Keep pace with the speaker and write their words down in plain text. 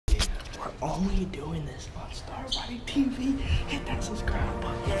only doing this on StarbodyTV. Hit that subscribe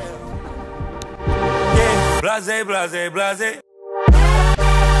button. Yeah, blase, blase, blase.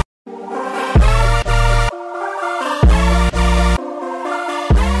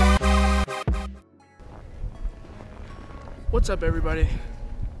 What's up, everybody?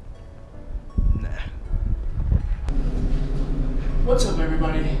 Nah. What's up,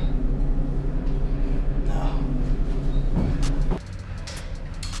 everybody? No.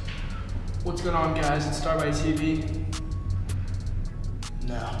 What's going on, guys? It's StarbodyTV.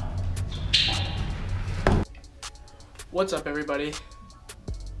 No. What's up, everybody?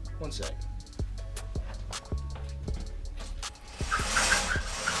 One sec.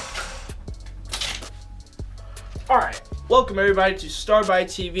 Alright, welcome everybody to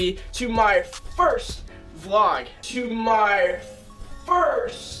StarbodyTV, to my first vlog.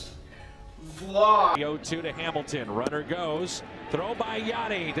 The 0-2 to Hamilton. Runner goes. Throw by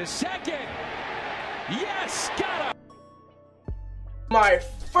Yachty to second. Yes, got him. My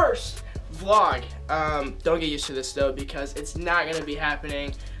first vlog. Don't get used to this though, because it's not going to be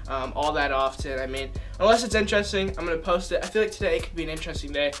happening all that often. I mean, unless it's interesting, I'm going to post it. I feel like today could be an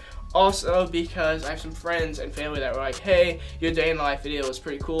interesting day. Also, because I have some friends and family that were like, hey, your day in the life video was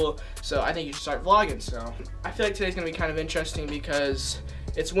pretty cool, so I think you should start vlogging. So I feel like today's gonna be kind of interesting because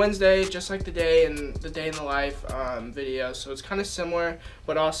it's Wednesday, just like the day in the life video. So it's kind of similar,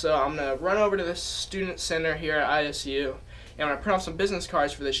 but also I'm gonna run over to the student center here at ISU, and I'm gonna print off some business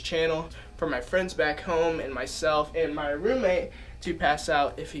cards for this channel for my friends back home and myself and my roommate to pass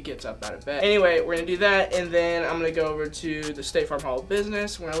out if he gets up out of bed. Anyway, we're gonna do that, and then I'm gonna go over to the State Farm Hall of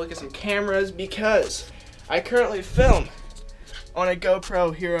Business. We're gonna look at some cameras because I currently film on a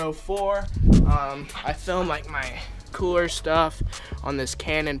GoPro Hero 4. I film like my cooler stuff on this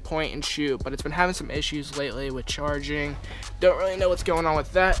Canon point and shoot, but it's been having some issues lately with charging. Don't really know what's going on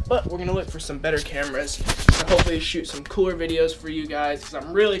with that, but we're gonna look for some better cameras to hopefully shoot some cooler videos for you guys, because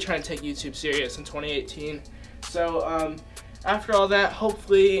I'm really trying to take YouTube serious in 2018. So after all that,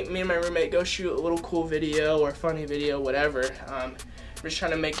 hopefully me and my roommate go shoot a little cool video or funny video, whatever. I'm just trying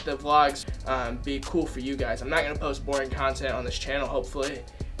to make the vlogs be cool for you guys. I'm not going to post boring content on this channel, hopefully.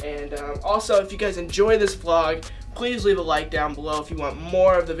 And also, if you guys enjoy this vlog, please leave a like down below if you want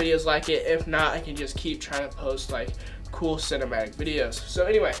more of the videos like it. If not, I can just keep trying to post like cool cinematic videos. So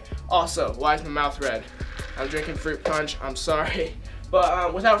anyway, also, why is my mouth red? I'm drinking fruit punch, I'm sorry.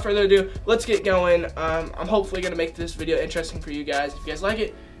 But without further ado, let's get going. I'm hopefully going to make this video interesting for you guys. If you guys like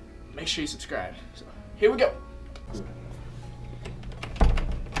it, make sure you subscribe. So, here we go.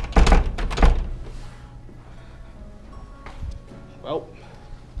 Well,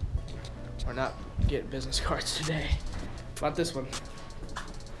 we're not getting business cards today. About this one.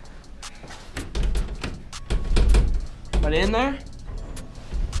 But in there?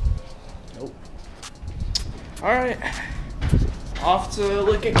 Nope. Alright. Off to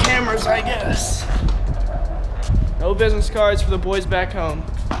look at cameras, I guess. No business cards for the boys back home.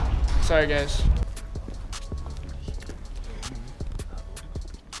 Sorry, guys.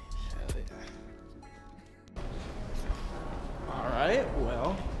 Alright,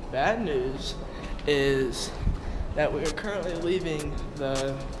 well, bad news is that we are currently leaving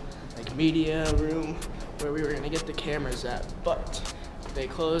the media room where we were gonna get the cameras at, but they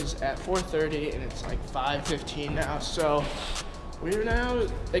close at 4:30 and it's like 5:15 now, so we're now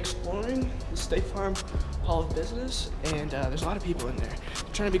exploring the State Farm Hall of Business, and there's a lot of people in there.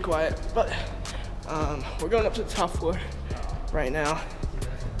 I'm trying to be quiet, but we're going up to the top floor right now.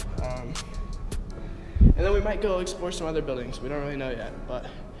 And then we might go explore some other buildings. We don't really know yet, but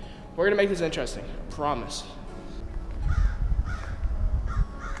we're gonna make this interesting, I promise.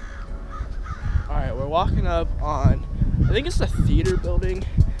 All right, we're walking up on, I think it's the theater building.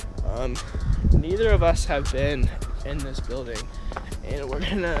 Neither of us have been in this building, and we're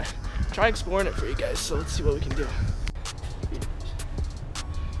gonna try exploring it for you guys, so let's see what we can do.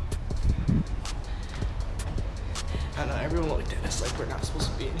 I know everyone looked at us like we're not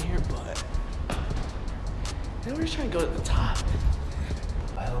supposed to be in here, but then we're just trying to go to the top.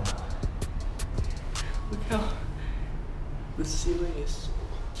 I don't know. Look how the ceiling is.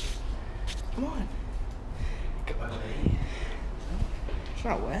 Come on. Come on. It's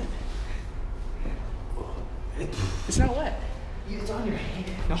not wet. It's not wet. It's on your hand.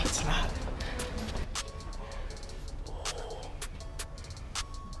 No, it's not. Oh.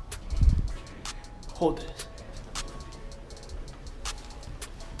 Hold this.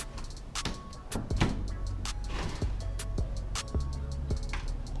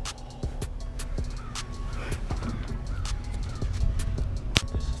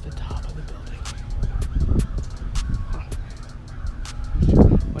 This is the top of the building. Huh.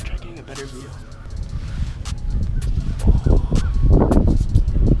 I'll try getting a better view.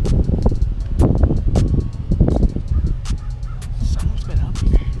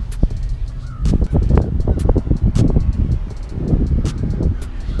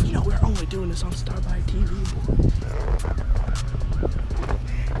 this on StarbodyTV.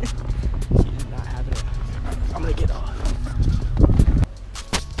 He's not having it. I'm gonna get off.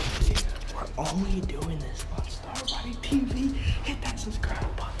 We're only doing this on StarbodyTV. Hit that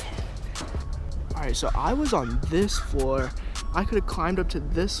subscribe button. Alright, so I was on this floor. I could have climbed up to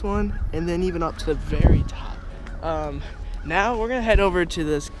this one and then even up to the very top. Now we're gonna head over to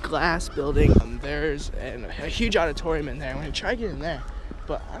this glass building. There's a huge auditorium in there. I'm gonna try to get in there,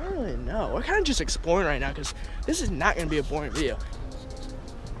 but I don't really know. We're kind of just exploring right now because this is not gonna be a boring video.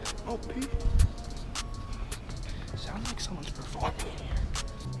 Oh, P. Sounds like someone's performing in here.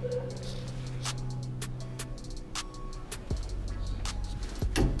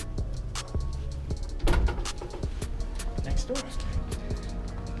 Next door.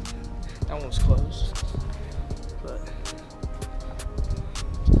 That one was closed, but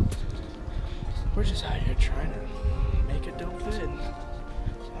we're just out here trying to make it don't fit. I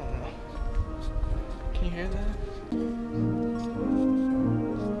don't know. Can you hear that?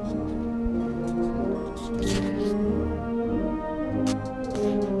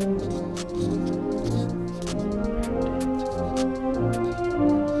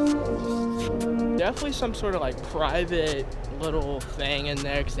 Definitely some sort of like private little thing in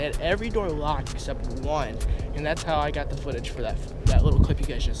there because they had every door locked except one, and that's how I got the footage for that little clip you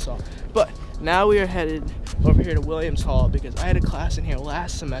guys just saw. But now we are headed over here to Williams Hall because I had a class in here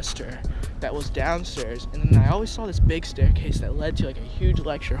last semester that was downstairs, and then I always saw this big staircase that led to like a huge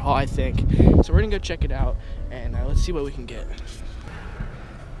lecture hall, I think. So we're gonna go check it out, and let's see what we can get.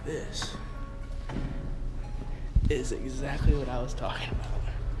 This is exactly what I was talking about.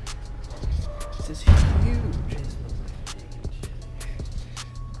 This is huge.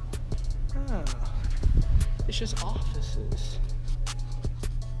 Oh, it's just offices.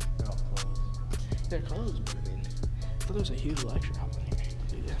 They're all closed. They're closed, but I mean, I thought there was a huge lecture hall in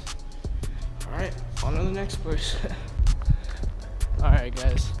here. Yeah. Alright, on to the next place. Alright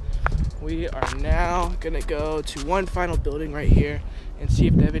guys, we are now gonna go to one final building right here and see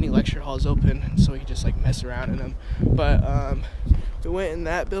if they have any lecture halls open so we can just like mess around in them. But we went in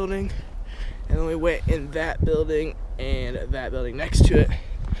that building, and then we went in that building and that building next to it.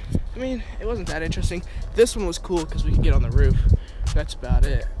 I mean, it wasn't that interesting. This one was cool because we could get on the roof. That's about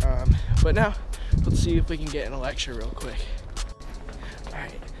it. But now, let's see if we can get in a lecture real quick.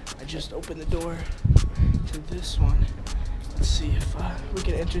 Alright, I just opened the door to this one. Let's see if we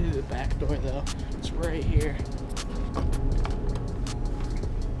can enter through the back door though. It's right here.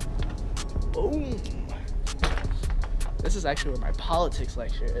 Boom! This is actually where my politics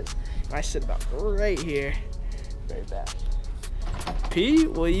lecture is. And I sit about right here, very back. P,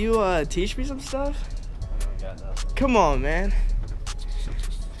 will you teach me some stuff? I don't got nothing. Come on, man.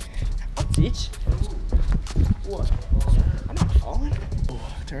 I'll teach. What? I'm not falling. Oh,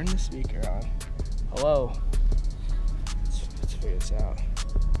 turn the speaker on. Hello. Let's figure this out.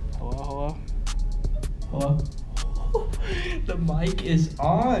 Hello, hello? Hello? The mic is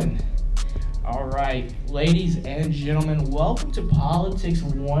on. All right, ladies and gentlemen, welcome to Politics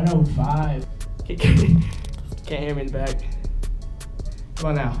 105. Can't hear me in the back. Come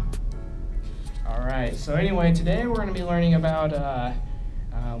on now. All right, so anyway, today we're gonna be learning about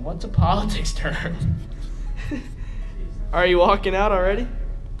what's a politics term. Are you walking out already?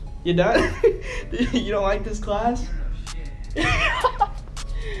 You done? You don't like this class?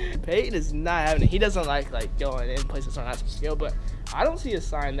 Peyton is not having it. He doesn't like going in places I'm not supposed to go, but I don't see a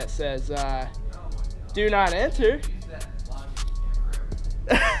sign that says do not enter.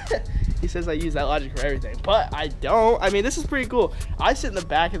 He says I use that logic for everything, but I don't. I mean, this is pretty cool. I sit in the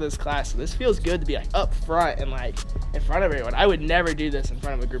back of this class, so this feels good to be like up front and like in front of everyone. I would never do this in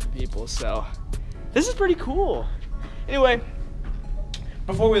front of a group of people, so this is pretty cool. Anyway,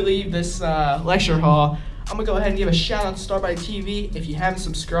 before we leave this lecture hall, I'm gonna go ahead and give a shout out to StarbodyTV. If you haven't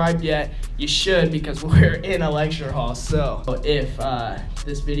subscribed yet, you should, because we're in a lecture hall. So if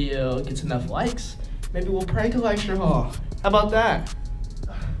this video gets enough likes, maybe we'll prank a lecture hall. How about that?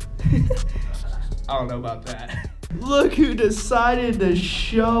 I don't know about that. Look who decided to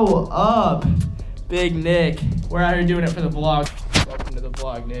show up. Big Nick. We're out here doing it for the vlog. Welcome to the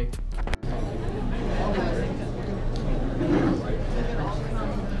vlog, Nick.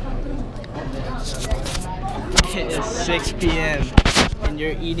 It is 6 p.m. and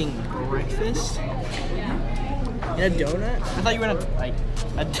you're eating breakfast? In a donut? I thought you were in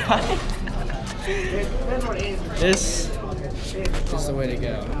a diet. This is the way to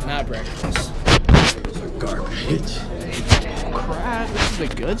go. Not breakfast. It's garbage. Crap, this is the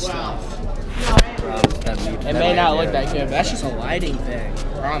good stuff. It may not look that good, but that's just a lighting thing. I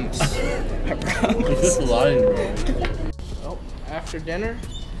promise. I promise. It's just lighting, bro. Oh, after dinner,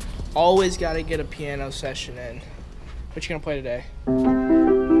 Always got to get a piano session in. What you gonna play today?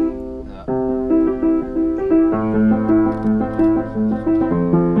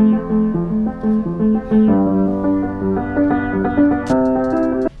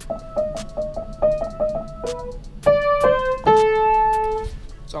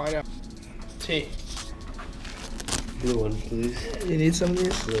 That's all I know. T. Blue one, please. You need some of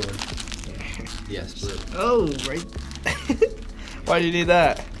these? Blue one. Yes, blue. Oh, right. Why do you need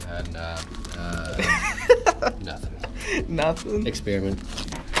that? Nothing. Nothing? Experiment.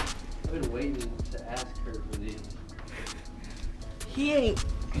 I've been waiting to ask her for these. He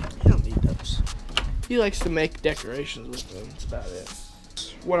don't need those. He likes to make decorations with them. That's about it.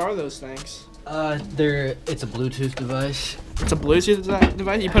 What are those things? It's a Bluetooth device. It's a Bluetooth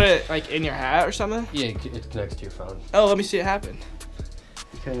device? You put it like in your hat or something? Yeah, it connects to your phone. Oh, let me see it happen.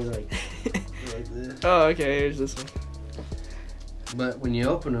 Kind of like this. Oh, okay, here's this one. But when you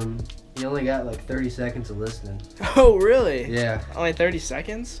open them, you only got like 30 seconds of listening. Oh, really? Yeah. Only 30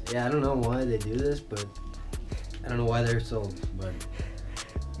 seconds? Yeah, I don't know why they do this, but I don't know why they're sold, but.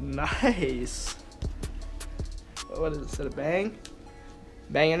 Nice. What is it? Is it a bang?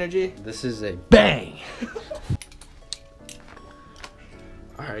 Bang energy? This is a bang.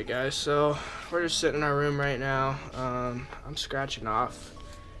 Alright guys, so we're just sitting in our room right now. I'm scratching off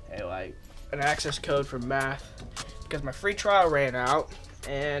an access code for math because my free trial ran out,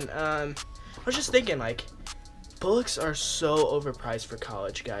 and I was just thinking, like, books are so overpriced for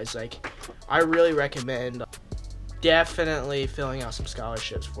college, guys. Like, I really recommend definitely filling out some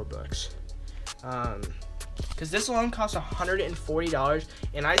scholarships for books. Because this alone costs $140,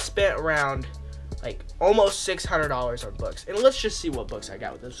 and I spent around like almost $600 on books. And let's just see what books I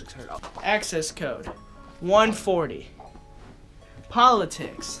got with those $600. Access code 140.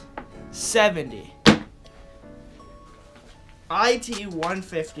 Politics 70. IT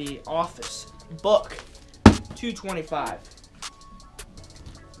 150. Office book 225.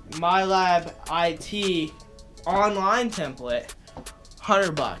 MyLab IT online template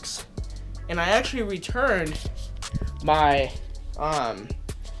 $100. And I actually returned my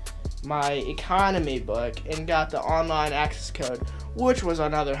my economy book and got the online access code, which was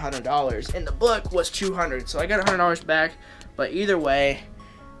another $100, and the book was $200. So I got $100 back. But either way,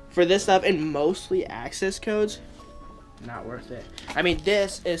 for this stuff and mostly access codes, not worth it. I mean,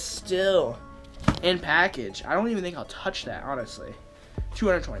 this is still in package. I don't even think I'll touch that, honestly.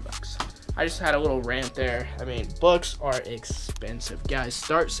 $220. I just had a little rant there. I mean, books are expensive. Guys,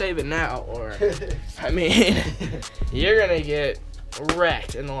 start saving now, or, I mean, you're going to get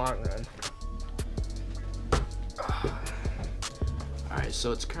wrecked in the long run. Alright,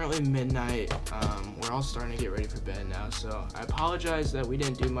 so it's currently midnight. We're all starting to get ready for bed now, so I apologize that we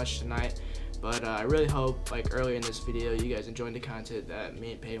didn't do much tonight, but I really hope, like, earlier in this video, you guys enjoyed the content that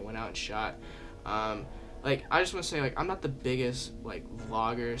me and Peyton went out and shot. Like, I just want to say, like, I'm not the biggest, like,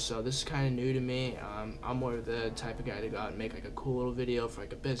 vlogger, so this is kind of new to me. I'm more of the type of guy to go out and make, like, a cool little video for,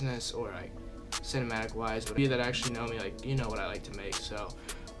 like, a business or, like, cinematic-wise. But you that actually know me, like, you know what I like to make, so.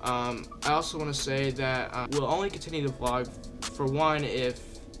 I also want to say that we'll only continue to vlog, for one, if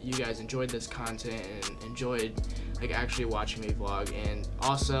you guys enjoyed this content and enjoyed, like, actually watching me vlog, and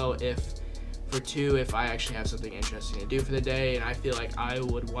also for two, if I actually have something interesting to do for the day and I feel like I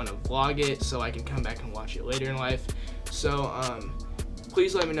would want to vlog it so I can come back and watch it later in life. So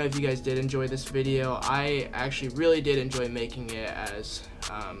please let me know if you guys did enjoy this video. I actually really did enjoy making it, as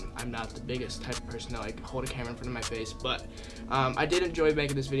I'm not the biggest type of person to like hold a camera in front of my face, but I did enjoy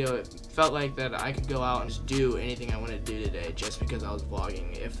making this video. It felt like that I could go out and just do anything I wanted to do today just because I was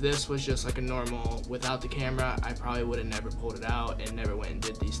vlogging. If this was just like a normal without the camera, I probably would have never pulled it out and never went and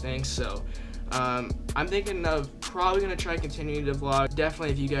did these things. So I'm thinking of probably going to try continuing to vlog.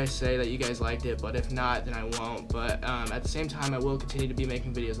 Definitely if you guys say that you guys liked it, but if not, then I won't. But at the same time, I will continue to be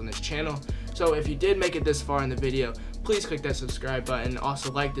making videos on this channel. So if you did make it this far in the video, please click that subscribe button.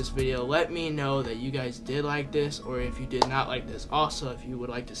 Also like this video. Let me know that you guys did like this, or if you did not like this. Also, if you would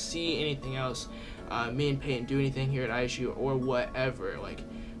like to see anything else, me and Peyton do anything here at ISU or whatever, like,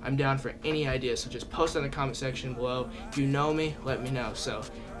 I'm down for any ideas. So just post in the comment section below. If you know me, let me know. So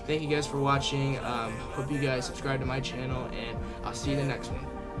thank you guys for watching. Hope you guys subscribe to my channel, and I'll see you in the next one.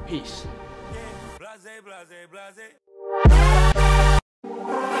 Peace. Blase, blase,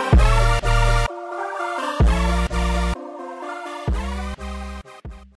 blase.